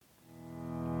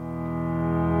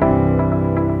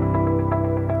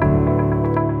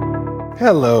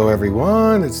Hello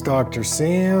everyone, it's Dr.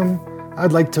 Sam.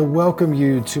 I'd like to welcome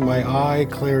you to my Eye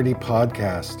Clarity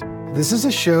podcast. This is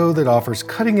a show that offers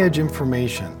cutting-edge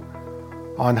information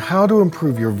on how to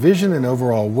improve your vision and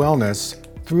overall wellness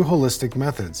through holistic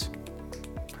methods.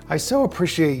 I so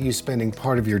appreciate you spending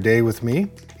part of your day with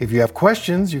me. If you have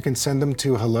questions, you can send them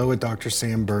to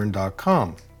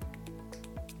hello@drsambyrne.com.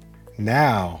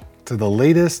 Now, to the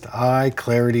latest Eye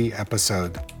Clarity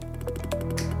episode.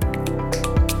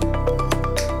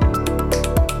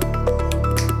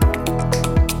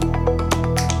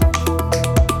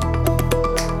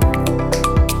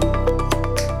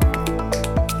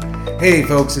 Hey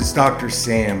folks, it's Dr.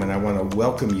 Sam, and I want to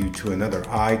welcome you to another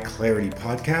Eye Clarity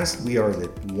podcast. We are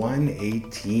at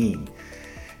 118.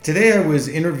 Today I was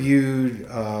interviewed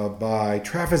by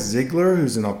Travis Ziegler,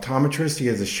 who's an optometrist. He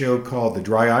has a show called The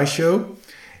Dry Eye Show,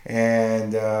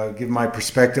 and give my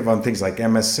perspective on things like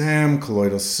MSM,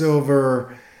 colloidal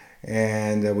silver,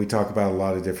 and we talk about a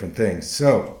lot of different things.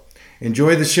 So,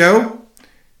 enjoy the show.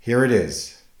 Here it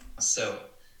is. So,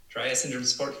 Dry Eye Syndrome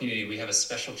Support Community, we have a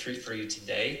special treat for you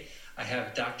today. I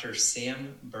have Dr.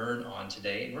 Sam Byrne on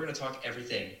today, and we're going to talk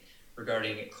everything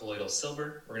regarding colloidal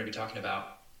silver. We're going to be talking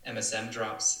about MSM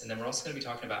drops, and then we're also going to be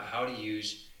talking about how to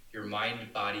use your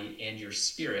mind, body, and your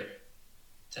spirit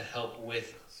to help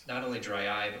with not only dry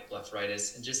eye, but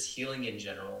blepharitis, and just healing in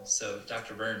general. So,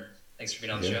 Dr. Byrne, thanks for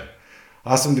being on the show.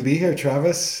 Awesome to be here,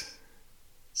 Travis.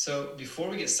 So, before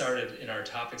we get started in our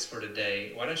topics for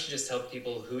today, why don't you just tell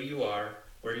people who you are,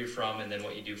 where you're from, and then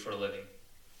what you do for a living?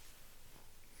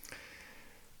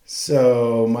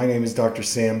 So my name is Dr.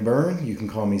 Sam Byrne. You can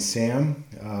call me Sam.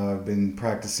 I've been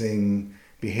practicing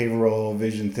behavioral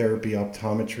vision therapy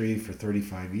optometry for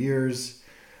 35 years.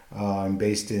 I'm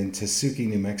based in Tesuque,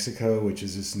 New Mexico, which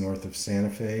is just north of Santa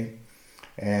Fe.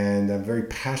 And I'm very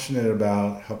passionate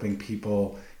about helping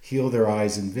people heal their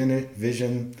eyes and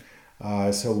vision.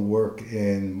 So work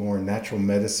in more natural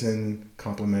medicine,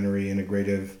 complementary,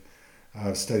 integrative.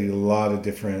 I've studied a lot of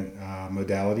different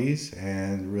modalities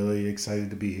and really excited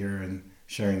to be here and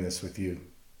sharing this with you.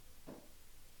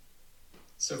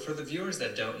 So for the viewers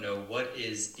that don't know, what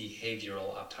is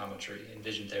behavioral optometry and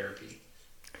vision therapy?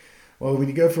 Well, when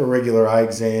you go for a regular eye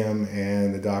exam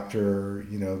and the doctor,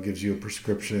 gives you a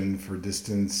prescription for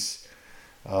distance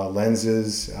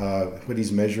lenses, what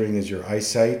he's measuring is your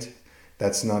eyesight.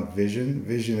 That's not vision.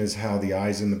 Vision is how the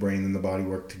eyes and the brain and the body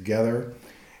work together.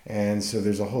 And so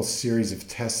there's a whole series of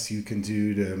tests you can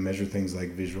do to measure things like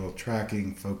visual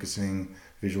tracking, focusing,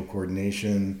 visual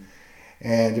coordination.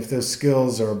 And if those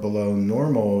skills are below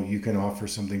normal, you can offer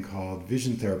something called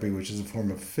vision therapy, which is a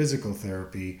form of physical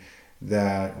therapy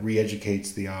that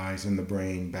re-educates the eyes and the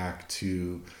brain back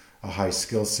to a high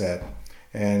skill set.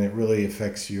 And it really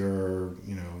affects your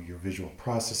visual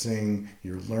processing,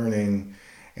 your learning,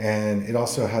 and it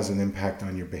also has an impact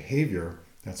on your behavior.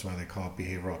 That's why they call it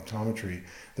behavioral optometry.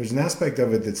 There's an aspect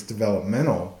of it that's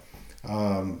developmental.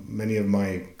 Many of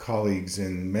my colleagues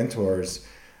and mentors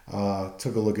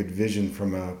took a look at vision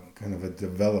from a kind of a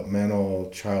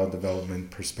developmental child development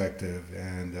perspective.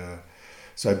 And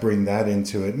so I bring that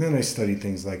into it. And then I study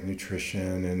things like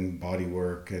nutrition and body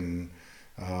work and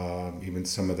even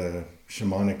some of the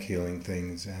shamanic healing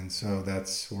things. And so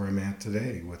that's where I'm at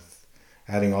today with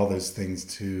adding all those things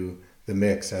to the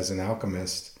mix as an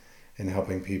alchemist and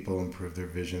helping people improve their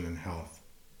vision and health.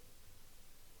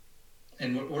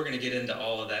 And we're going to get into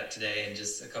all of that today in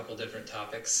just a couple different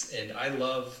topics. And I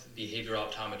love behavioral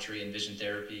optometry and vision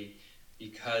therapy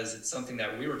because it's something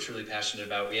that we were truly passionate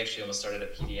about. We actually almost started a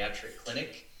pediatric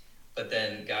clinic, but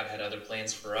then God had other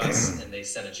plans for us and they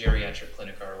sent a geriatric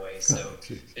clinic our way. So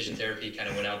vision therapy kind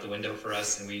of went out the window for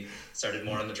us and we started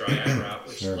more on the dry eye route,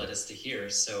 which led us to here.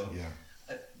 So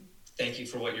thank you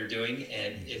for what you're doing.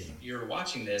 And if you're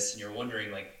watching this and you're wondering,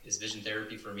 is vision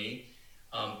therapy for me?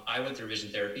 I went through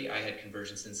vision therapy. I had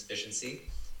convergence insufficiency.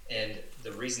 And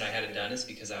the reason I had it done is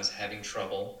because I was having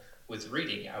trouble with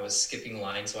reading. I was skipping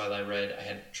lines while I read. I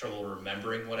had trouble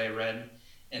remembering what I read.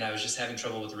 And I was just having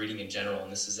trouble with reading in general.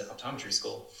 And this is at optometry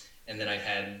school. And then I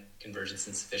had convergence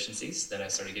insufficiencies. Then I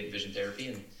started getting vision therapy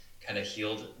and kind of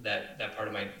healed that part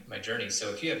of my journey.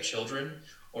 So if you have children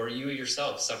or you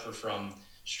yourself suffer from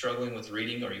struggling with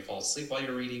reading or you fall asleep while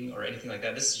you're reading or anything like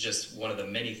that, this is just one of the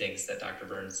many things that Dr.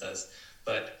 Byrne says,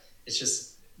 but it's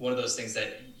just one of those things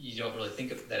that you don't really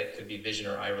think of that it could be vision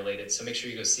or eye related. So make sure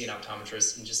you go see an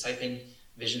optometrist and just type in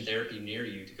vision therapy near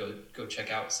you to go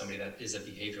check out somebody that is a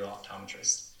behavioral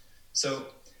optometrist. So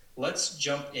let's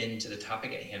jump into the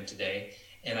topic at hand today.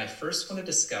 And I first want to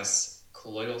discuss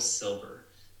colloidal silver.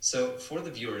 So for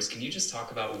the viewers, can you just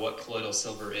talk about what colloidal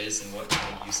silver is and what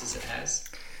kind of uses it has?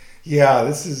 Yeah,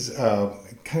 this is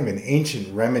kind of an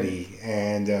ancient remedy,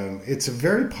 and it's a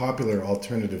very popular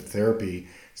alternative therapy,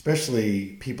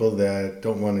 especially people that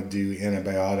don't want to do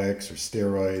antibiotics or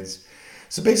steroids.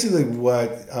 So basically,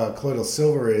 what colloidal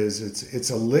silver is, it's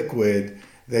a liquid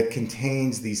that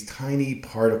contains these tiny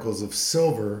particles of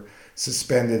silver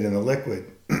suspended in a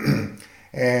liquid.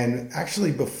 And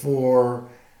actually, before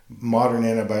modern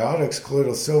antibiotics,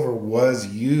 colloidal silver was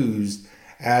used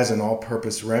as an all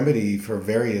purpose remedy for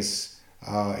various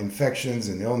infections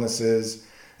and illnesses.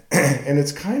 And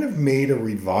it's kind of made a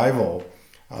revival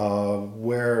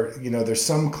where, there's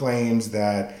some claims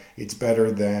that it's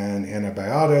better than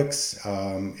antibiotics.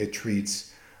 It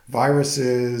treats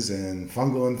viruses and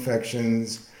fungal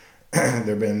infections. There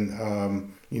have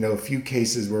been, a few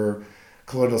cases where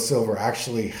colloidal silver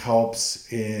actually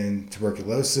helps in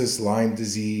tuberculosis, Lyme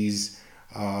disease,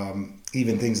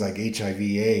 even things like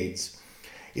HIV/AIDS.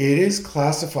 It is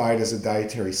classified as a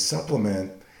dietary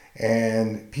supplement,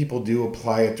 and people do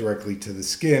apply it directly to the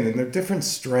skin, and there are different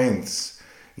strengths,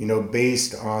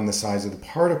 based on the size of the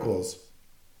particles.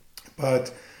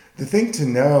 But the thing to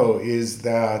know is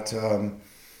that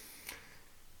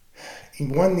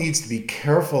one needs to be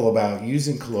careful about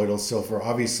using colloidal silver.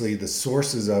 Obviously, the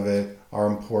sources of it are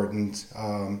important,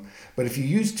 but if you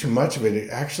use too much of it, it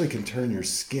actually can turn your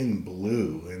skin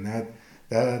blue, and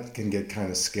that can get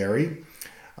kind of scary.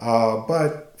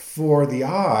 But for the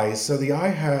eye, so the eye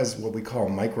has what we call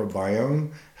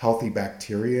microbiome, healthy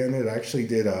bacteria in it. I actually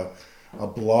did a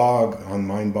blog on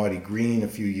Mind Body Green a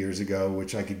few years ago,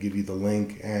 which I could give you the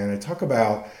link, and I talk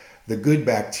about the good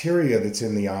bacteria that's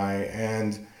in the eye.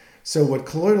 And so what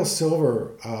colloidal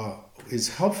silver is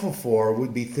helpful for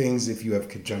would be things if you have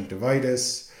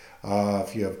conjunctivitis,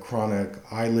 if you have chronic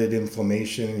eyelid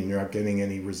inflammation and you're not getting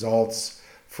any results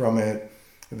from it,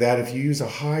 that if you use a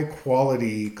high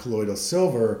quality colloidal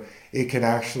silver, it can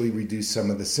actually reduce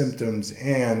some of the symptoms.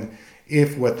 And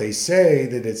if what they say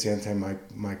that it's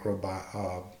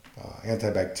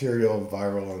antibacterial,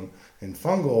 viral, and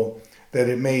fungal, that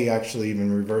it may actually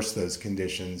even reverse those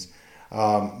conditions.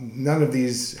 None of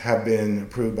these have been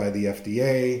approved by the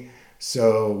FDA,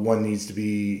 so one needs to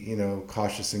be,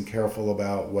 cautious and careful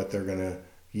about what they're going to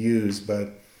use.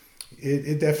 But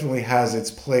it definitely has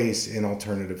its place in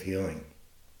alternative healing.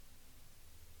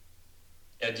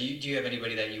 Yeah, do you have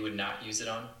anybody that you would not use it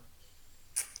on?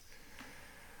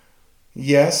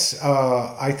 Yes,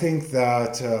 I think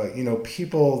that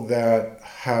people that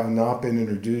have not been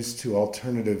introduced to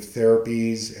alternative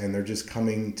therapies and they're just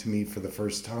coming to me for the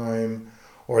first time,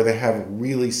 or they have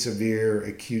really severe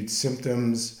acute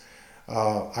symptoms,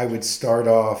 I would start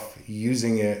off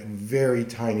using it very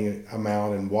tiny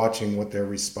amount and watching what their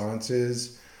response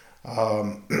is.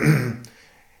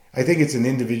 I think it's an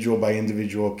individual by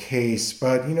individual case,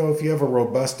 but if you have a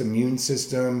robust immune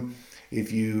system,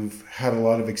 if you've had a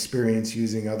lot of experience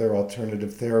using other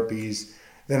alternative therapies,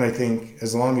 then I think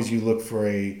as long as you look for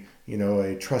a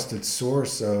trusted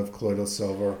source of colloidal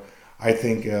silver, I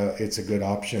think it's a good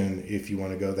option if you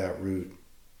want to go that route.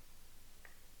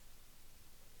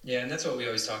 Yeah, and that's what we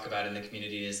always talk about in the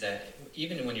community is that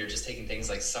even when you're just taking things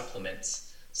like supplements,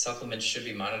 supplements should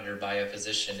be monitored by a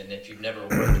physician. And if you've never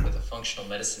worked with a functional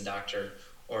medicine doctor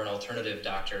or an alternative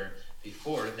doctor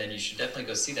before, then you should definitely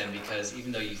go see them because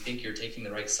even though you think you're taking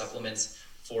the right supplements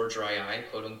for dry eye,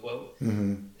 quote unquote,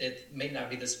 Mm-hmm. it may not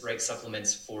be the right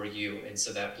supplements for you. And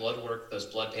so that blood work, those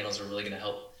blood panels are really going to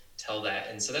help tell that.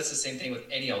 And so that's the same thing with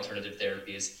any alternative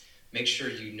therapy is make sure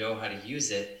you know how to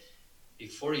use it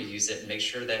before you use it and make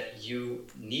sure that you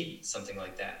need something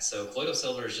like that. So colloidal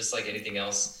silver is just like anything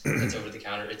else that's over the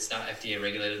counter. It's not FDA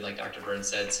regulated like Dr. Burns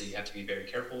said, so you have to be very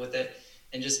careful with it.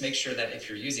 And just make sure that if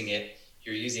you're using it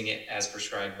as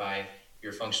prescribed by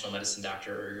your functional medicine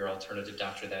doctor or your alternative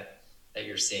doctor that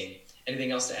you're seeing.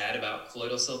 Anything else to add about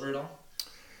colloidal silver at all?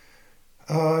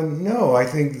 No, I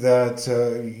think that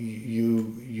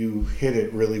you hit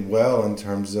it really well in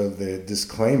terms of the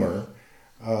disclaimer.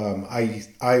 I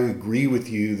agree with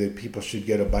you that people should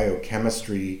get a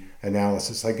biochemistry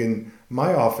analysis. Like in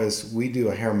my office, we do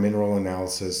a hair mineral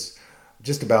analysis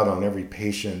just about on every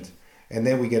patient, and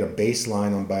then we get a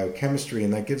baseline on biochemistry,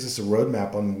 and that gives us a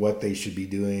roadmap on what they should be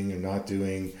doing and not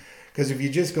doing. Because if you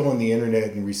just go on the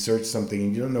internet and research something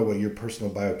and you don't know what your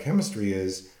personal biochemistry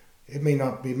is, it may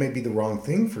not be, it may be the wrong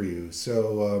thing for you.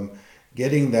 So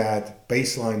getting that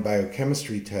baseline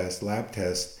biochemistry test, lab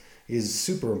test, is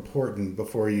super important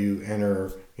before you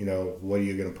enter, what are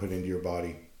you going to put into your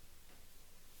body.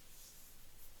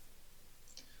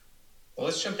 Well,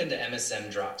 let's jump into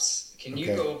MSM drops. Can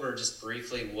you Okay. go over just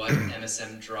briefly what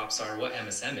MSM drops are, what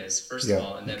MSM is, first of Yeah.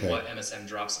 all, and then Okay. what MSM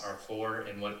drops are for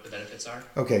and what the benefits are?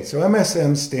 Okay. So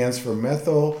MSM stands for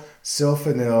methyl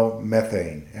sulfonyl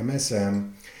methane.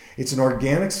 MSM. It's an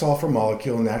organic sulfur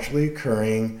molecule naturally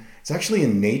occurring. It's actually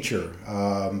in nature.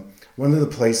 One of the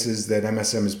places that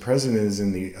MSM is present is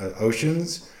in the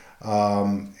oceans.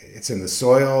 It's in the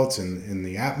soil. It's in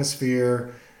the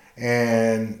atmosphere,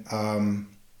 and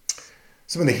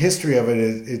some of the history of it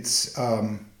is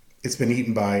it's been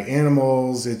eaten by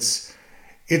animals. It's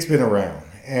been around,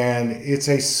 and it's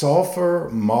a sulfur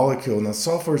molecule. Now,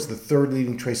 sulfur is the third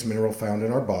leading trace mineral found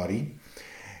in our body,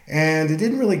 and it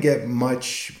didn't really get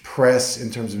much press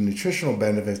in terms of nutritional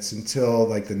benefits until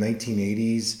like the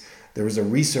 1980s. There was a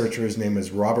researcher, his name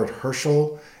was Robert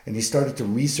Herschel, and he started to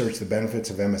research the benefits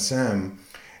of MSM.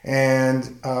 And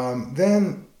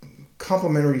then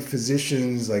complementary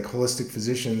physicians, like holistic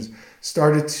physicians,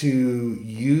 started to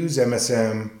use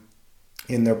MSM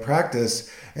in their practice,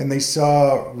 and they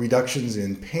saw reductions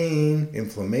in pain,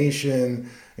 inflammation,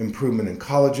 improvement in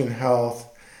collagen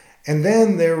health. And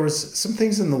then there was some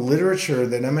things in the literature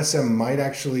that MSM might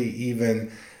actually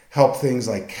even help things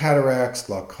like cataracts,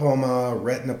 glaucoma,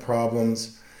 retina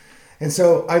problems. And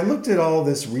so I looked at all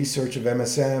this research of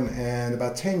MSM, and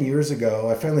about 10 years ago,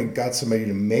 I finally got somebody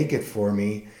to make it for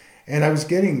me. And I was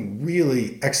getting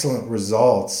really excellent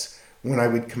results when I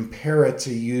would compare it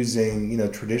to using,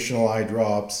 traditional eye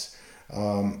drops,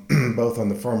 both on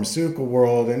the pharmaceutical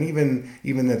world and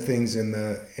even the things in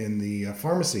the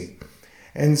pharmacy.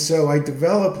 And so I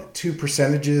developed two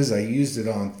percentages. I used it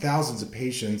on thousands of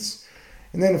patients.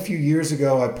 And then a few years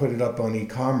ago, I put it up on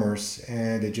e-commerce,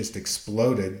 and it just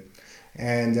exploded.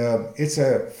 And it's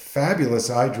a fabulous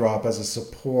eye drop as a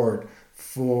support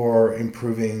for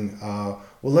improving,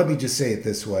 let me just say it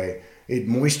this way. It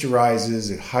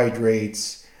moisturizes, it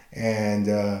hydrates, and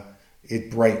it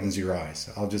brightens your eyes.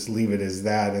 I'll just leave it as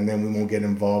that, and then we won't get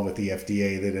involved with the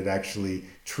FDA that it actually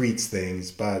treats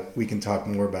things, but we can talk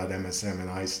more about MSM and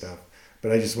eye stuff.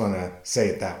 But I just want to say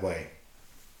it that way.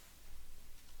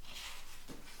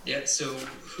 Yeah, so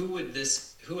who would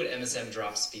MSM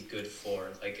drops be good for?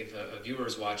 Like if a viewer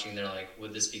is watching, they're like,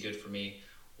 would this be good for me?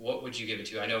 What would you give it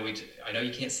to? I know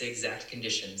you can't say exact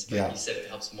conditions, but you said it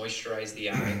helps moisturize the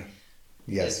eye.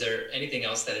 Yes. Is there anything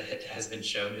else that it has been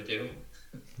shown to do?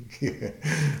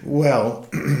 Well,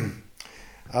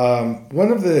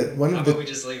 one of the we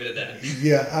just leave it at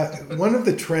that? one of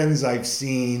the trends I've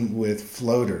seen with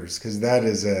floaters, because that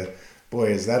is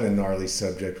is that a gnarly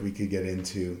subject we could get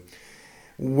into.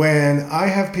 When I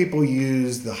have people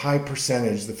use the high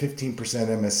percentage, the 15%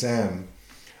 MSM,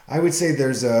 I would say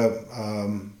there's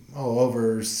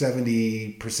over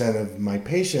 70% of my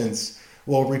patients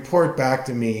will report back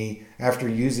to me after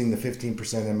using the 15%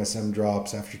 MSM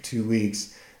drops after 2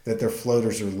 weeks that their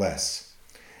floaters are less.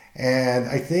 And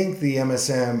I think the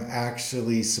MSM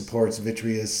actually supports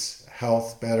vitreous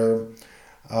health better.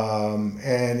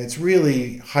 And it's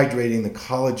really hydrating the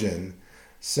collagen.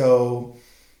 So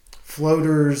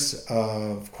floaters,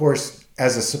 of course,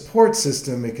 as a support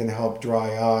system, it can help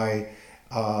dry eye,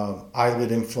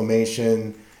 eyelid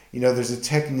inflammation. There's a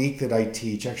technique that I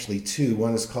teach, actually two.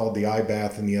 One is called the eye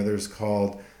bath and the other is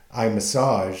called eye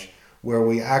massage, where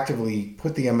we actively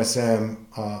put the MSM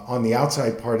on the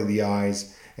outside part of the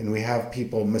eyes, and we have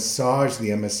people massage the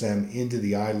MSM into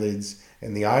the eyelids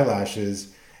and the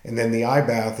eyelashes. And then the eye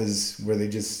bath is where they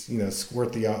just,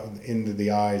 squirt into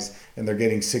the eyes, and they're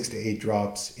getting 6 to 8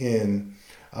 drops in.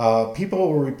 People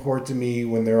will report to me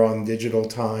when they're on digital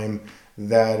time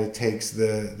that it takes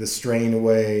the strain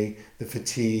away, the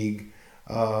fatigue.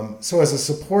 So as a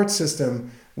support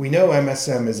system, we know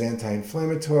MSM is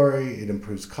anti-inflammatory, it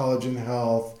improves collagen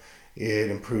health,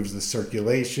 it improves the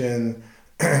circulation.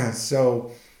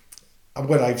 So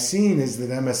what I've seen is that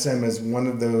MSM is one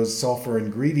of those sulfur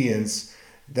ingredients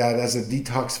that as a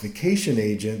detoxification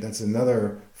agent, that's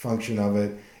another function of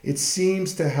it, it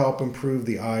seems to help improve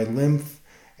the eye lymph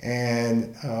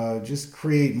and just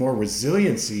create more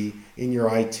resiliency in your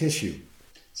eye tissue.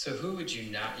 So who would you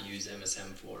not use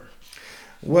MSM for?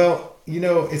 Well,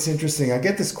 it's interesting. I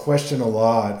get this question a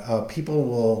lot. People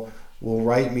will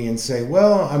write me and say,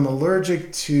 well, I'm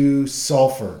allergic to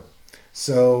sulfur.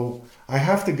 So I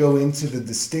have to go into the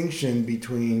distinction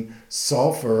between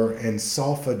sulfur and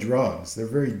sulfa drugs. They're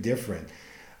very different.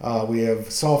 We have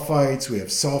sulfites, we have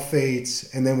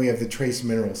sulfates, and then we have the trace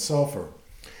mineral sulfur.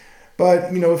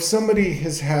 But, if somebody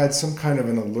has had some kind of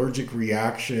an allergic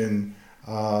reaction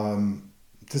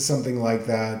to something like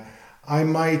that, I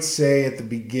might say at the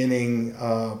beginning,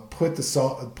 put the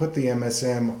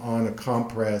MSM on a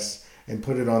compress and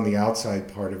put it on the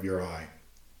outside part of your eye.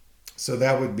 So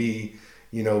that would be,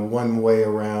 one way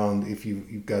around if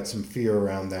you've got some fear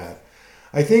around that.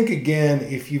 I think, again,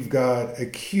 if you've got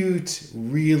acute,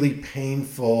 really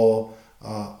painful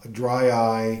dry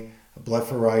eye,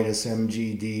 blepharitis,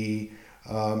 MGD,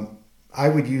 I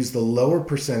would use the lower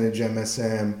percentage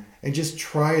MSM and just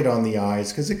try it on the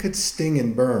eyes because it could sting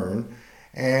and burn,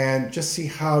 and just see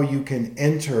how you can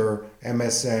enter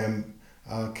MSM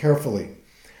carefully.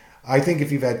 I think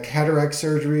if you've had cataract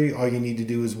surgery, all you need to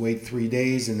do is wait 3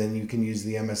 days and then you can use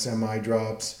the MSM eye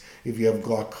drops. If you have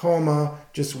glaucoma,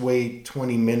 just wait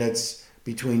 20 minutes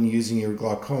between using your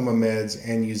glaucoma meds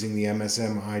and using the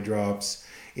MSM eye drops.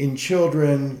 In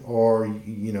children or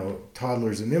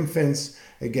toddlers and infants,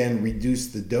 again, reduce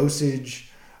the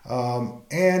dosage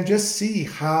and just see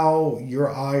how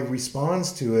your eye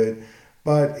responds to it.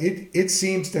 But it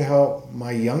seems to help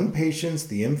my young patients,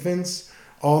 the infants,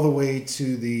 all the way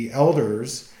to the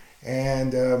elders,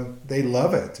 and they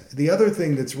love it. The other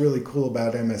thing that's really cool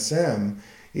about MSM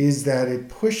is that it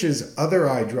pushes other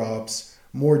eye drops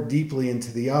more deeply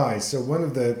into the eye. So one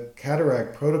of the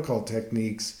cataract protocol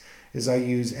techniques is I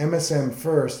use MSM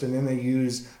first, and then I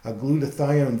use a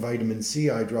glutathione vitamin C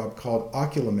eye drop called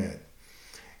Oculamed.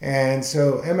 And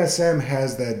so MSM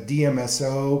has that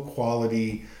DMSO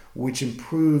quality, which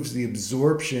improves the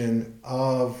absorption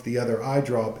of the other eye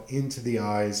drop into the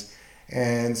eyes.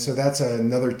 And so that's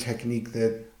another technique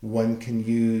that one can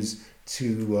use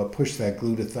to push that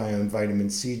glutathione vitamin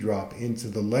C drop into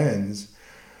the lens.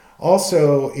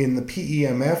 Also, in the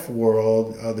PEMF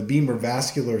world, the Beamer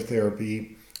vascular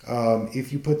therapy,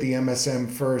 if you put the MSM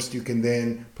first, you can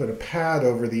then put a pad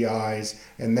over the eyes,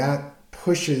 and that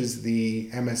pushes the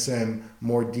MSM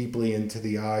more deeply into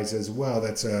the eyes as well.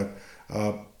 That's a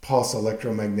pulse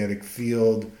electromagnetic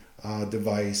field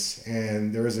device,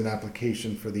 and there is an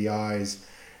application for the eyes.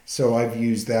 So I've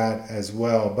used that as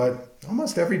well. But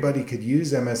almost everybody could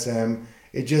use MSM.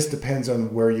 It just depends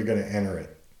on where you're going to enter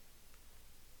it.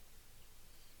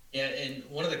 Yeah, and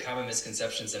one of the common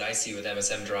misconceptions that I see with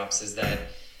MSM drops is that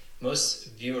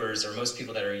most viewers or most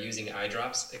people that are using eye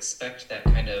drops expect that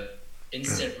kind of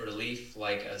instant relief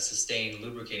like a sustained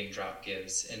lubricating drop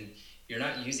gives. And you're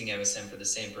not using MSM for the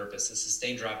same purpose. A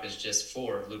sustained drop is just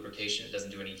for lubrication. It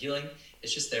doesn't do any healing.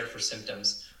 It's just there for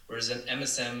symptoms. Whereas an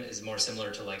MSM is more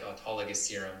similar to like autologous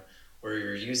serum, where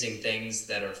you're using things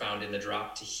that are found in the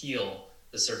drop to heal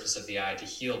the surface of the eye, to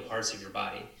heal parts of your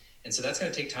body. And so that's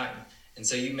going to take time. And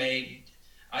so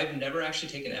I've never actually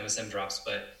taken MSM drops,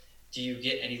 but do you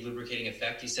get any lubricating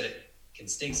effect? You said it can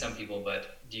sting some people,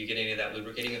 but do you get any of that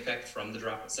lubricating effect from the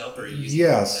drop itself? Or are you using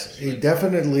yes, it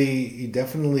definitely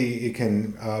it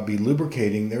can be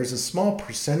lubricating. There's a small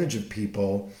percentage of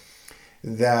people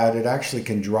that it actually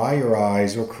can dry your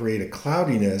eyes or create a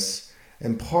cloudiness.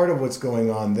 And part of what's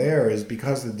going on there is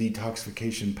because the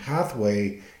detoxification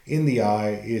pathway in the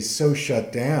eye is so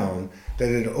shut down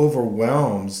that it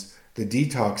overwhelms the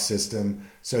detox system.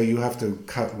 So you have to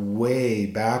cut way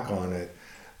back on it.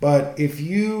 But if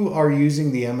you are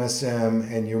using the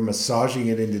MSM and you're massaging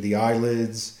it into the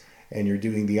eyelids and you're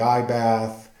doing the eye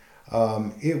bath,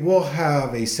 it will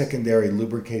have a secondary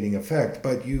lubricating effect,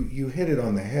 but you hit it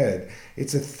on the head.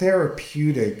 It's a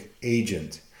therapeutic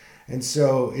agent. And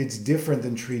so it's different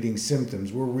than treating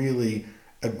symptoms. We're really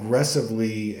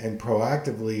aggressively and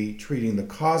proactively treating the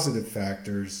causative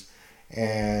factors.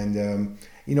 And,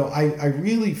 I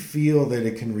really feel that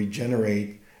it can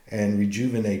regenerate and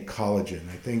rejuvenate collagen.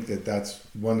 I think that that's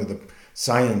one of the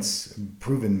science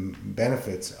proven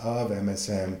benefits of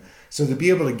MSM. So to be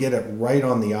able to get it right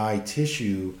on the eye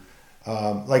tissue,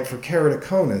 like for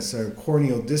keratoconus or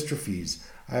corneal dystrophies,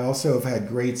 I also have had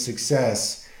great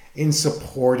success in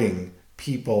supporting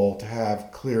people to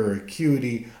have clearer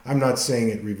acuity. I'm not saying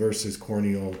it reverses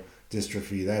corneal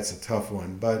dystrophy, that's a tough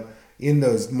one, but in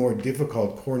those more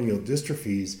difficult corneal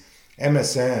dystrophies,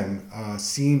 MSM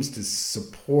seems to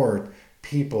support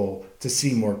people to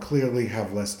see more clearly,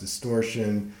 have less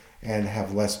distortion, and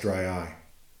have less dry eye.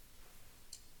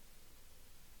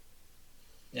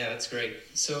 Yeah, that's great.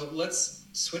 So let's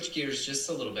switch gears just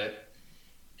a little bit.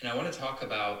 And I want to talk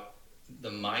about the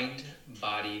mind,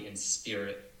 body, and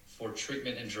spirit for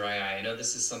treatment in dry eye. I know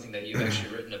this is something that you've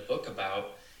actually written a book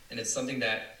about, and it's something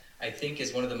that I think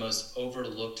is one of the most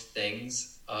overlooked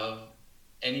things of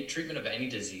any treatment of any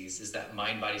disease, is that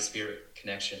mind-body-spirit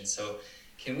connection. So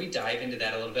can we dive into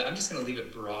that a little bit? I'm just going to leave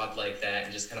it broad like that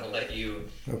and just kind of let you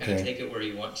kind of take it where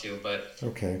you want to. But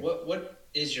what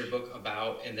is your book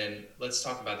about? And then let's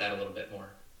talk about that a little bit more.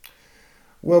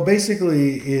 Well,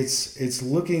 basically, it's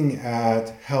looking at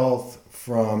health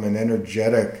from an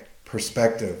energetic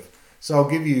perspective. So I'll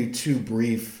give you two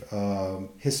brief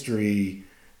history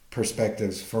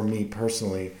perspectives for me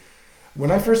personally. When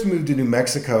I first moved to New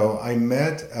Mexico, I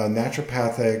met a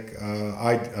naturopathic,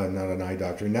 not an eye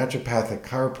doctor, a naturopathic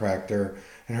chiropractor,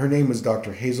 and her name was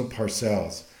Dr. Hazel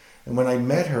Parcells. And when I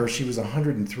met her, she was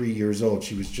 103 years old.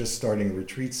 She was just starting a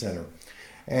retreat center.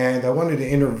 And I wanted to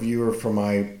interview her for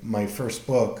my first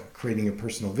book, Creating a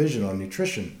Personal Vision on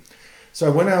Nutrition. So I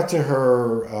went out to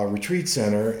her retreat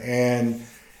center, and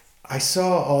I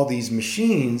saw all these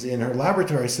machines in her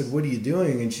laboratory. I said, "What are you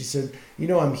doing?" And she said,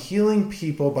 "I'm healing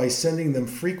people by sending them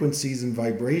frequencies and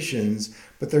vibrations,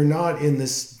 but they're not in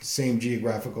this same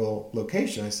geographical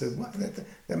location." I said, "What?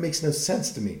 That makes no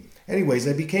sense to me." Anyways,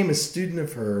 I became a student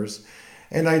of hers,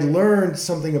 and I learned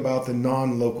something about the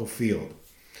non-local field.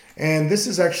 And this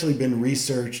has actually been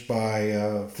researched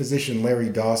by physician Larry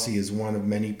Dossey, is one of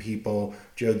many people.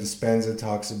 Joe Dispenza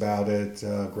talks about it,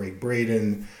 Greg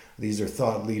Braden. These are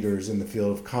thought leaders in the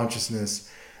field of consciousness,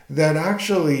 that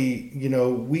actually,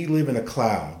 we live in a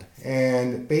cloud.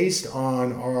 And based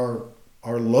on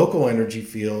our local energy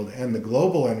field and the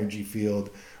global energy field,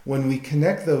 when we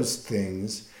connect those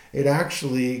things, it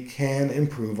actually can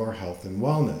improve our health and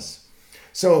wellness.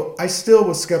 So I still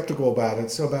was skeptical about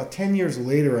it. So about 10 years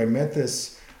later, I met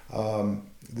this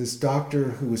doctor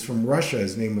who was from Russia.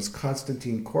 His name was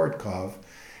Konstantin Korotkov.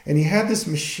 And he had this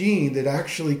machine that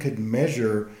actually could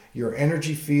measure your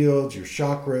energy fields, your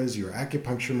chakras, your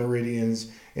acupuncture meridians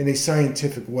in a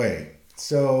scientific way.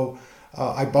 So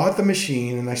I bought the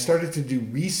machine, and I started to do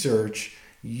research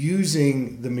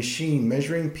using the machine,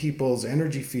 measuring people's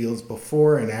energy fields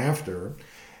before and after.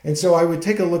 And so I would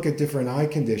take a look at different eye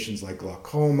conditions like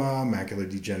glaucoma, macular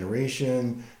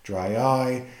degeneration, dry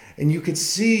eye, and you could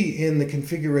see in the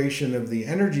configuration of the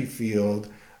energy field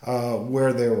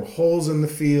where there were holes in the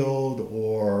field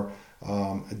or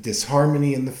a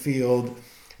disharmony in the field.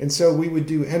 And so we would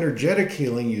do energetic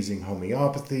healing using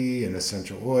homeopathy and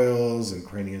essential oils and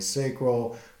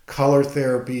craniosacral, color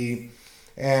therapy.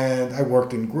 And I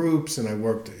worked in groups, and I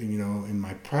worked, in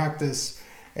my practice.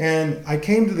 And I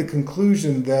came to the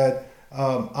conclusion that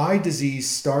eye disease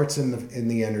starts in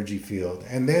the energy field.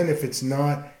 And then if it's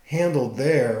not handled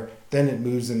there, then it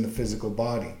moves in the physical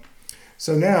body.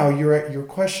 So now you're at your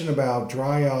question about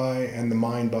dry eye and the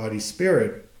mind, body,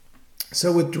 spirit.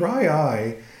 So with dry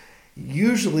eye,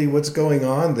 usually what's going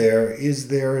on there is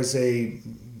there's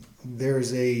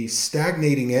a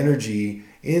stagnating energy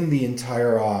in the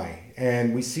entire eye.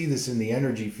 And we see this in the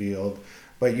energy field,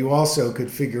 but you also could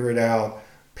figure it out: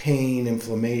 pain,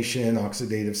 inflammation,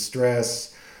 oxidative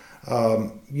stress.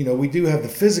 We do have the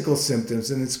physical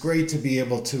symptoms, and it's great to be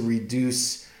able to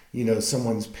reduce,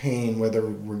 someone's pain, whether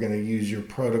we're going to use your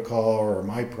protocol or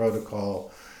my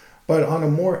protocol. But on a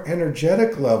more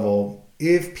energetic level,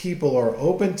 if people are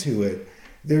open to it,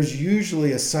 there's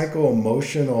usually a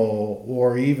psycho-emotional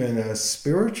or even a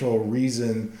spiritual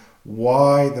reason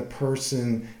why the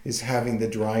person is having the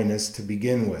dryness to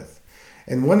begin with.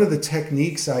 And one of the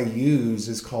techniques I use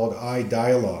is called eye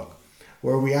dialogue,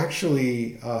 where we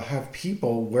actually have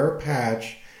people wear a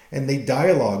patch and they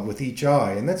dialogue with each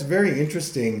eye. And that's very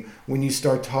interesting when you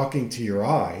start talking to your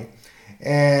eye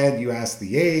and you ask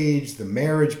the age, the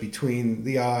marriage between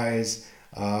the eyes,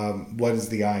 what does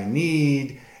the eye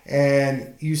need?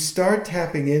 And you start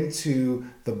tapping into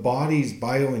the body's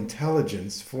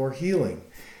biointelligence for healing.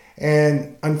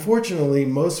 And unfortunately,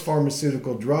 most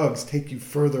pharmaceutical drugs take you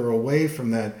further away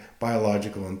from that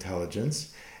biological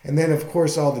intelligence. And then, of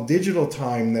course, all the digital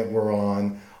time that we're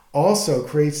on also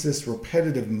creates this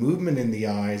repetitive movement in the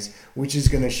eyes, which is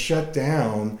going to shut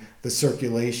down the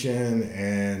circulation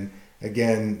and,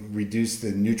 again, reduce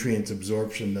the nutrient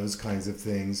absorption, those kinds of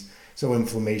things. So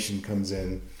inflammation comes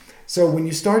in. So when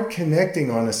you start connecting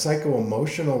on a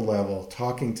psycho-emotional level,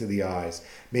 talking to the eyes,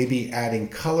 maybe adding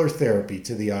color therapy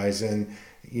to the eyes and,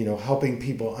 helping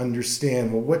people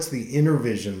understand, well, what's the inner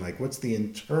vision like? What's the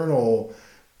internal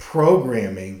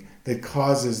programming that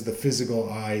causes the physical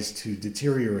eyes to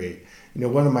deteriorate?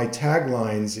 One of my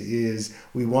taglines is,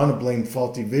 we want to blame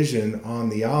faulty vision on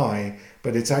the eye,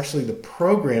 but it's actually the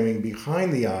programming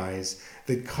behind the eyes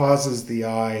that causes the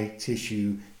eye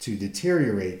tissue to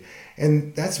deteriorate.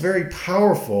 And that's very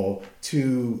powerful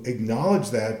to acknowledge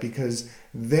that, because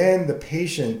then the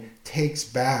patient takes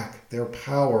back their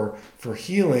power for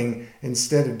healing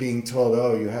instead of being told,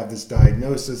 oh, you have this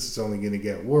diagnosis, it's only going to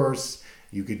get worse,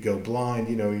 you could go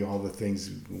blind, all the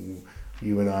things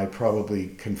you and I probably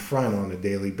confront on a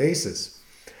daily basis.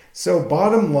 So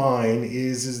bottom line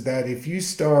is that if you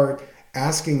start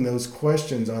asking those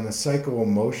questions on a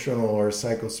psycho-emotional or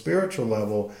psycho-spiritual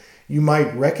level, you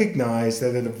might recognize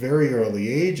that at a very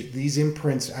early age, these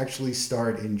imprints actually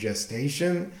start in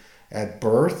gestation, at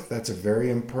birth. That's a very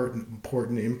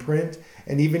important imprint.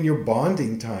 And even your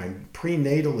bonding time,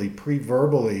 prenatally,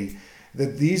 pre-verbally,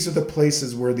 that these are the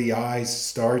places where the eyes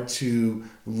start to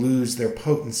lose their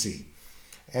potency.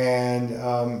 And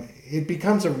it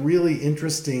becomes a really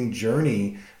interesting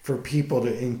journey for people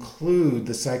to include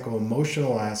the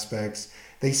psycho-emotional aspects.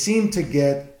 They seem to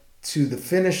get to the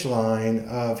finish line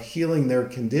of healing their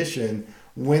condition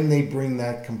when they bring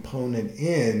that component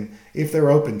in, if they're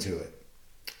open to it.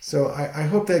 So I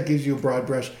hope that gives you a broad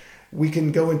brush. We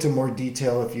can go into more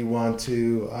detail if you want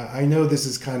to. I know this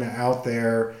is kind of out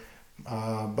there,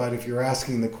 but if you're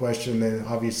asking the question, then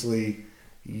obviously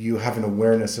you have an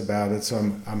awareness about it. So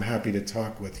I'm happy to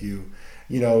talk with you.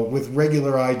 With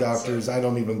regular eye doctors, I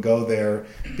don't even go there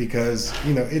because,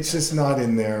 it's just not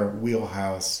in their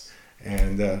wheelhouse.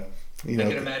 And, I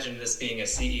can imagine this being a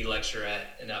CE lecture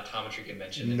at an optometry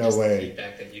convention and no just way. the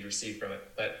feedback that you'd receive from it.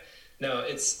 But no,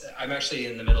 I'm actually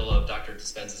in the middle of Dr.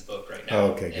 Dispenza's book right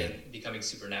now, and Becoming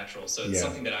Supernatural. So it's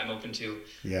something that I'm open to.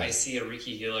 Yeah. I see a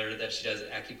Reiki healer that she does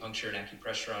acupuncture and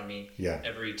acupressure on me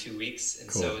every 2 weeks.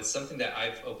 And so it's something that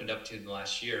I've opened up to in the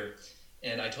last year.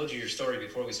 And I told you your story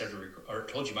before we started, or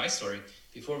told you my story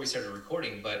before we started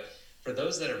recording. But for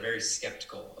those that are very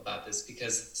skeptical about this,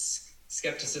 because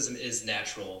skepticism is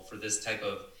natural for this type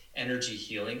of energy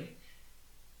healing,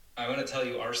 I want to tell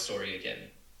you our story again.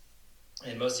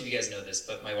 And most of you guys know this,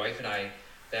 but my wife and I,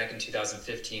 back in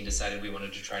 2015, decided we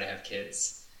wanted to try to have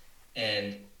kids.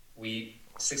 And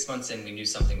 6 months in, we knew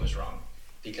something was wrong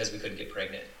because we couldn't get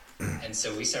pregnant. And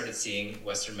so we started seeing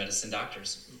Western medicine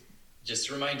doctors. Just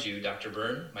to remind you, Dr.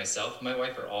 Byrne, myself, and my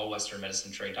wife are all Western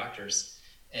medicine trained doctors.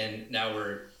 And now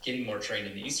we're getting more trained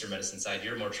in the Eastern medicine side.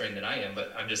 You're more trained than I am,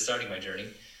 but I'm just starting my journey.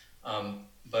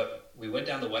 But we went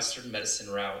down the Western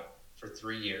medicine route for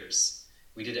 3 years.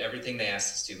 We did everything they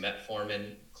asked us to,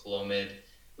 metformin, Clomid.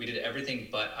 We did everything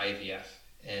but IVF.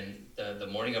 And the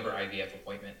morning of our IVF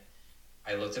appointment,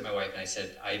 I looked at my wife and I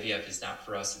said, IVF is not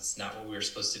for us. It's not what we were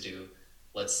supposed to do.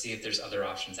 Let's see if there's other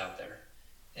options out there.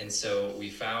 And so we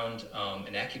found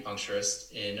an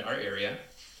acupuncturist in our area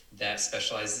that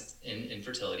specialized in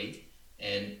infertility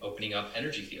and opening up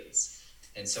energy fields.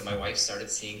 And so my wife started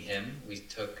seeing him. We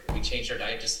changed our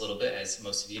diet just a little bit. As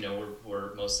most of you know,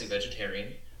 we're mostly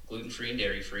vegetarian, gluten-free and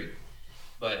dairy-free,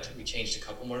 but we changed a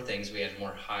couple more things. We added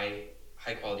more high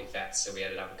quality fats. So we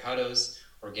added avocados,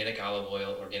 organic olive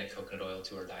oil, organic coconut oil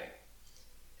to our diet.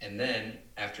 And then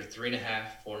after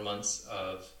 3.5, 4 months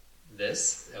of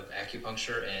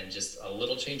acupuncture and just a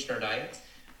little change in our diet,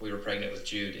 we were pregnant with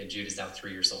Jude, and Jude is now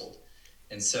 3 years old.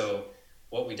 And so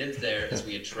what we did there is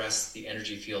we addressed the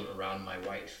energy field around my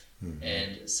wife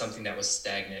and something that was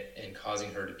stagnant and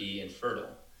causing her to be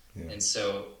infertile. Yeah. And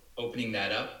so opening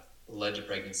that up led to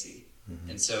pregnancy.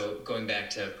 And so going back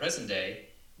to present day,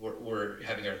 we're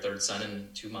having our third son in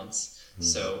 2 months.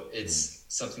 So it's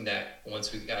something that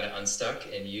once we got it unstuck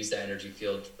and used that energy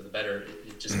field for the better,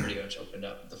 it just pretty much opened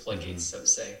up the floodgates, so to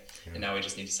say. Yeah. And now we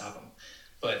just need to stop them.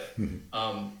 But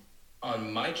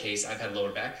on my case, I've had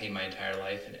lower back pain my entire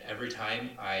life. And every time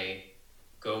I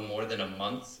go more than a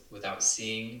month without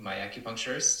seeing my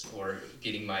acupuncturist or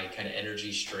getting my kind of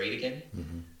energy straight again,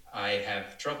 I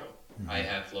have trouble. I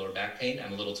have lower back pain.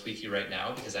 I'm a little tweaky right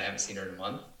now because I haven't seen her in a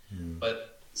month.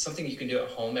 But something you can do at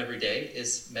home every day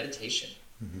is meditation.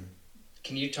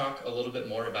 Can you talk a little bit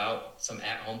more about some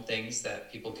at-home things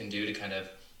that people can do to kind of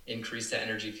increase that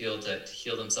energy field to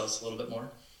heal themselves a little bit more?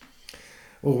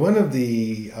 Well, one of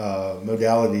the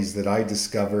modalities that I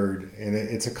discovered, and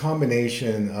it's a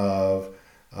combination of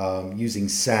using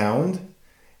sound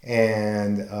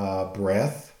and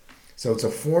breath. So it's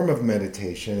a form of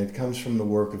meditation. It comes from the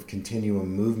work of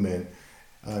continuum movement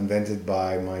invented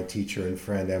by my teacher and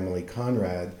friend Emily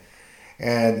Conrad.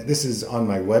 And this is on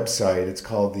my website. It's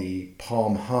called the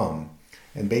Palm Hum.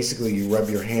 And basically you rub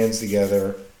your hands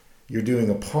together. You're doing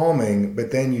a palming,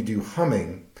 but then you do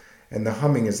humming. And the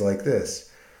humming is like this.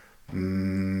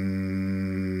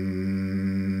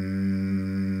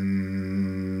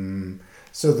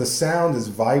 So the sound is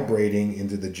vibrating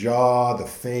into the jaw, the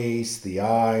face, the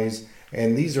eyes.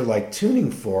 And these are like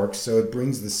tuning forks, so it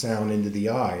brings the sound into the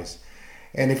eyes.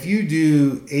 And if you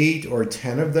do 8 or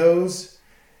 10 of those,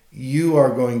 you are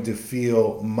going to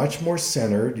feel much more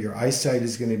centered. Your eyesight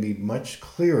is going to be much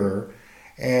clearer.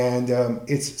 And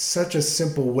it's such a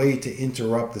simple way to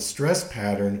interrupt the stress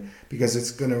pattern because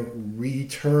it's going to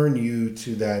return you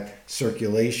to that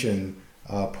circulation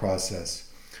process.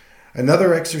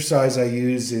 Another exercise I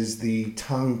use is the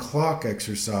tongue clock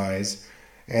exercise.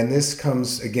 And this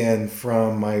comes again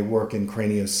from my work in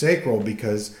craniosacral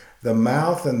because the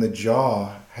mouth and the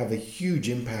jaw have a huge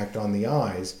impact on the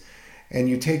eyes. and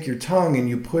you take your tongue and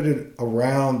you put it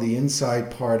around the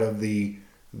inside part of the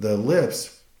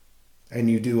lips, and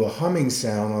you do a humming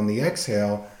sound on the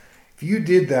exhale. If you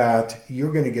did that,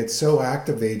 you're going to get so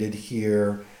activated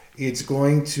here. It's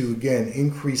going to, again,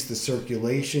 increase the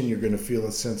circulation. You're going to feel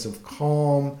a sense of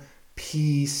calm,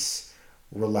 peace,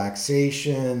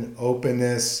 relaxation,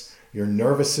 openness. Your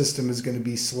nervous system is going to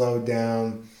be slowed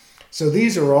down. So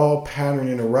these are all pattern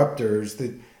interrupters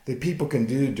that people can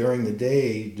do during the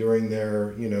day, during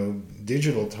their,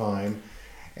 digital time.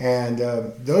 And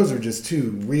those are just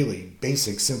two really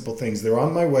basic, simple things. They're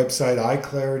on my website,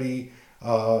 iClarity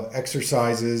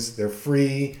exercises. They're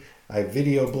free. I have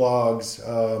video blogs.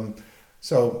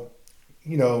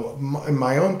 In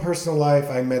my own personal life,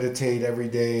 I meditate every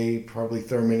day, probably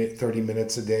 30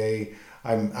 minutes a day.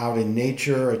 I'm out in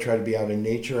nature. I try to be out in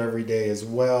nature every day as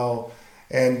well.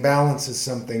 And balance is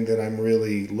something that I'm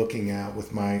really looking at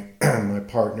with my my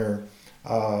partner.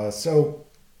 So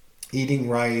eating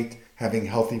right, having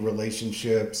healthy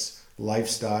relationships,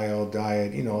 lifestyle,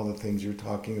 diet, all the things you're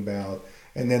talking about.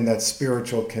 And then that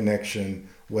spiritual connection,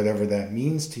 whatever that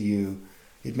means to you,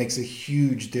 it makes a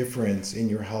huge difference in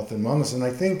your health and wellness. And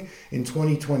I think in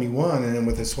 2021, and then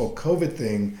with this whole COVID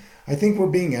thing, I think we're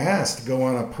being asked to go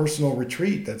on a personal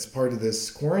retreat that's part of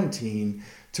this quarantine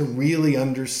to really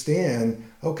understand,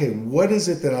 okay, what is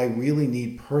it that I really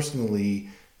need personally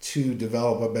to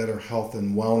develop a better health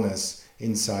and wellness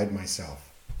inside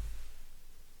myself?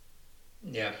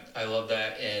 Yeah, I love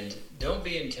that. And don't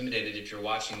be intimidated if you're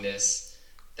watching this,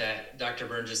 that Dr.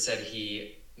 Byrne just said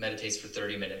he meditates for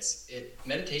 30 minutes.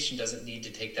 Meditation doesn't need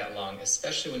to take that long,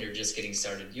 especially when you're just getting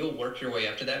started. You'll work your way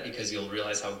up to that because you'll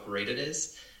realize how great it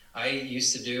is. I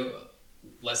used to do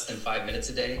less than 5 minutes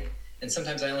a day, and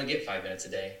sometimes I only get 5 minutes a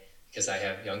day because I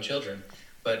have young children.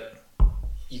 But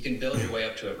you can build your way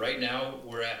up to it. Right now,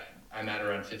 I'm at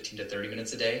around 15 to 30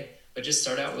 minutes a day, but just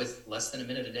start out with less than a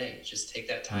minute a day. Just take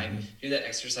that time, do that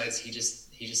exercise he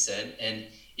just said, and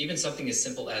even something as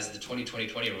simple as the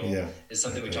 20-20-20 rule is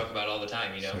something we talk about all the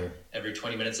time. Sure. Every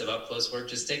 20 minutes of up close work,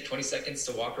 just take 20 seconds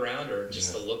to walk around or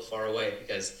just to look far away,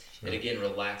 because it again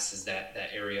relaxes that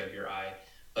area of your eye.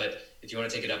 But if you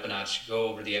want to take it up a notch, go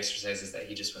over the exercises that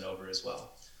he just went over as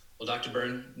well. Well, Dr.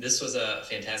 Byrne, this was a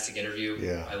fantastic interview.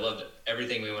 Yeah. I loved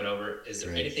everything we went over. Is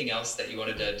there anything else that you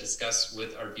wanted to discuss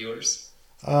with our viewers?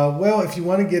 Well, if you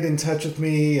want to get in touch with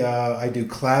me, I do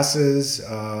classes.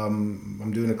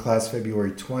 I'm doing a class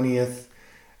February 20th,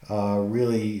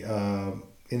 really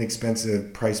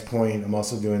inexpensive price point. I'm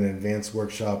also doing an advanced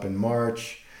workshop in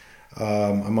March.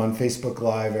 I'm on Facebook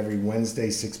Live every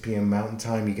Wednesday, 6 p.m. Mountain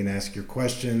Time. You can ask your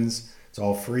questions. It's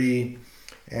all free.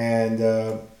 And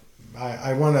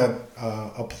I want to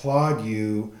applaud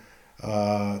you,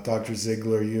 Dr.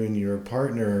 Ziegler, you and your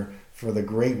partner, for the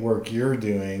great work you're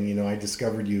doing. I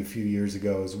discovered you a few years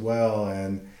ago as well,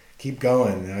 and keep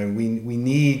going. We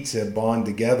need to bond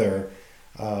together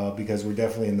because we're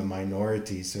definitely in the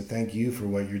minority. So thank you for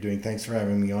what you're doing. Thanks for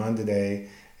having me on today,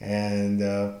 and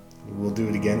we'll do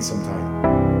it again sometime.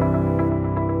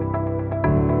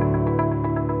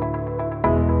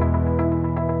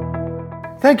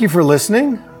 Thank you for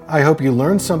listening. I hope you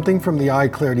learned something from the Eye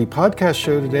Clarity podcast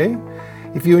show today.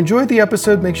 If you enjoyed the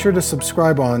episode, make sure to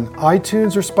subscribe on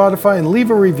iTunes or Spotify and leave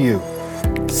a review.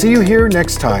 See you here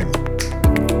next time.